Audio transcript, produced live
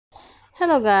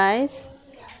Hello guys!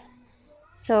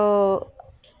 So,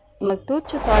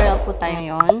 magtututorial po tayo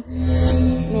ngayon.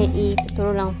 May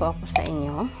ituturo lang po ako sa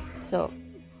inyo. So,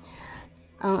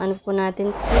 ang ano po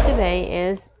natin po today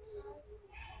is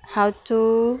how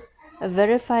to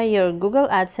verify your Google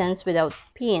Adsense without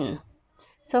PIN.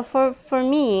 So, for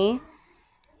me,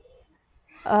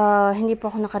 hindi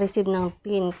po ako naka-receive ng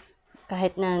PIN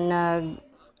kahit na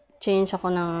nag-change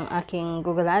ako ng aking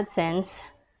Google Adsense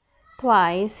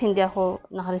twice, hindi ako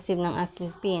naka-receive ng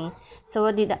aking PIN. So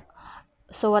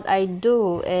what I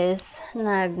do is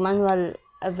nag-manual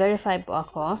verify po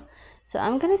ako. So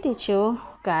I'm gonna teach you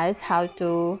guys how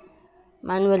to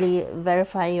manually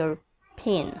verify your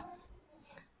PIN.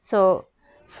 So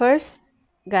first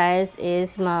guys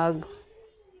is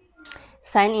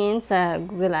sign in sa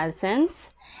Google AdSense,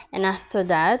 and after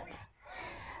that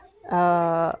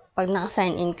pag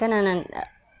naka-sign in ka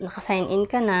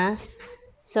na,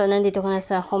 so nandito ka na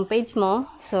sa homepage mo.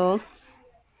 So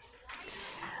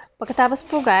pagkatapos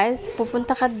po guys,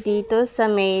 pupunta ka dito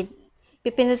sa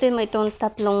pipindutin mo itong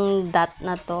tatlong dot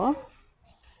na to.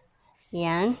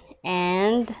 Yan.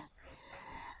 And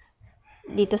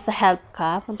dito sa help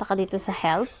ka, punta ka dito sa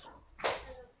help.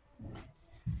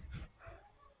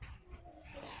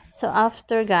 So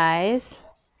after guys,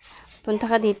 punta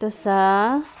ka dito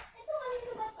sa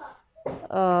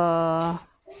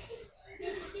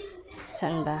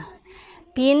saan ba?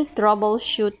 PIN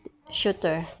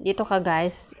troubleshooter. Dito ka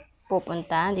guys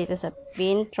pupunta dito sa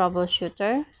PIN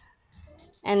troubleshooter,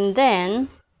 and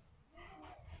then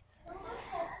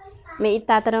may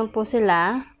itatanong po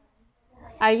sila,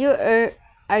 are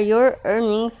your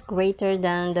earnings greater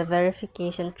than the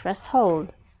verification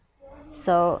threshold?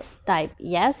 So type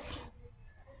yes.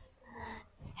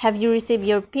 Have you received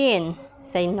your PIN?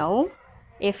 Say no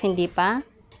if hindi pa.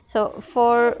 So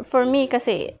for me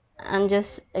kasi I'm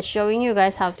just showing you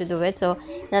guys how to do it, so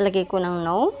lalagay ko ng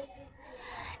no.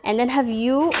 And then, have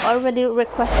you already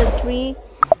requested 3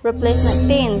 replacement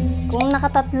pins? Kung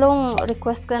nakatatlong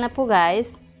request ka na po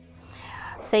guys,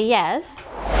 say yes.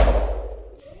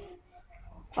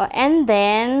 And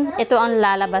then, ito ang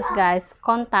lalabas guys,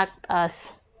 contact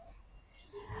us.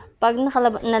 Pag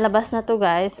nalabas na to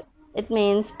guys, it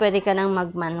means pwede ka nang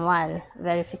mag-manual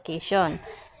verification.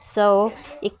 So,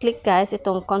 i-click guys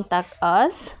itong contact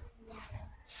us.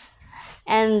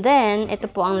 And then, ito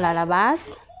po ang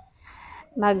lalabas.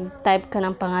 Mag-type ka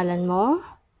ng pangalan mo,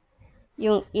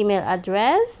 yung email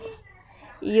address,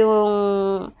 yung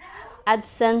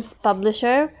AdSense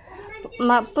publisher.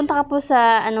 Punta ka po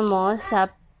sa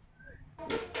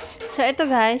so ito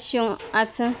guys, yung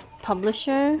AdSense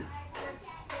publisher.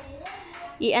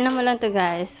 I-ano mo lang to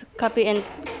guys, copy,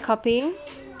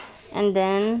 and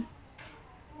then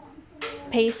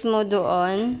paste mo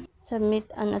doon, submit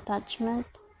an attachment,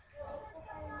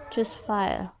 choose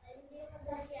file.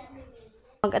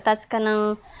 Mag-attach ka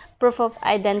ng proof of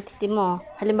identity mo.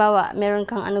 Halimbawa, meron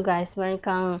kang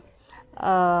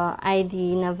ID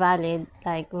na valid,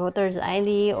 like voter's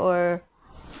ID or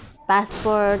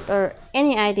passport or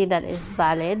any ID that is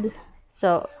valid.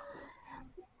 So,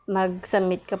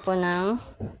 mag-submit ka po ng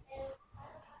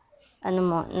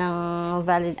ng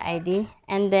valid ID,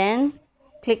 and then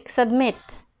click submit.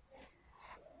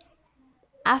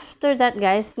 After that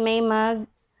guys, may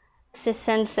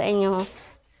mag-send sa inyo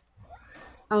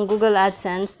ang Google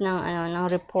AdSense ng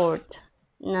report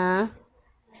na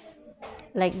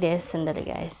like this. Sandali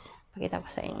guys, pakita ko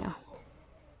sa inyo.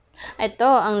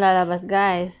 Ito ang lalabas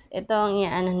guys. Ito ang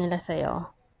iaano nila sa'yo.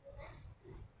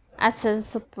 AdSense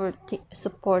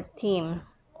support team.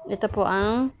 Ito po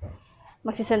ang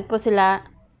magsisend po sila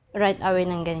right away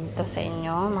ng ganito sa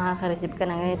inyo. Makaka-receive ka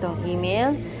ng ganitong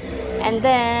email. And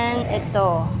then,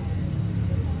 ito.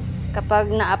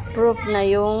 Kapag na-approve na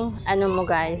yung mo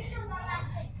guys,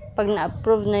 pag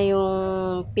na-approve na yung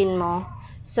PIN mo,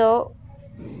 so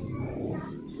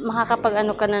makakapag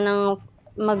ka na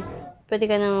pwede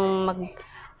ka nang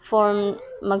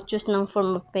mag-choose ng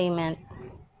form of payment.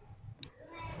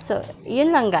 So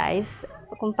yun lang guys,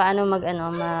 kung paano mag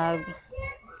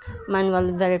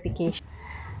manual verification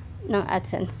ng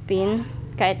AdSense PIN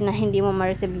kahit na hindi mo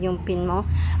ma-receive yung PIN mo.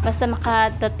 Basta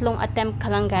maka-3 attempt ka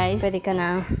lang guys, pwede ka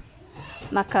na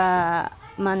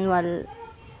manual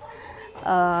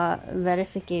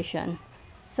verification.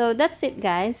 So that's it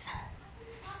guys.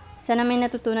 Sana may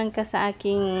natutunan ka sa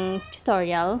aking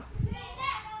tutorial.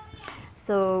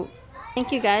 So thank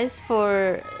you guys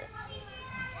for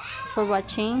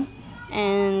watching,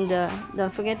 and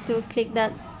don't forget to click that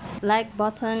like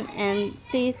button, and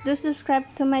please do subscribe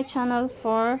to my channel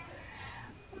for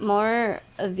more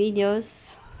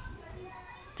videos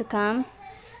to come.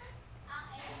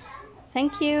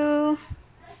 Thank you.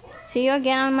 See you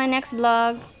again on my next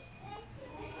vlog.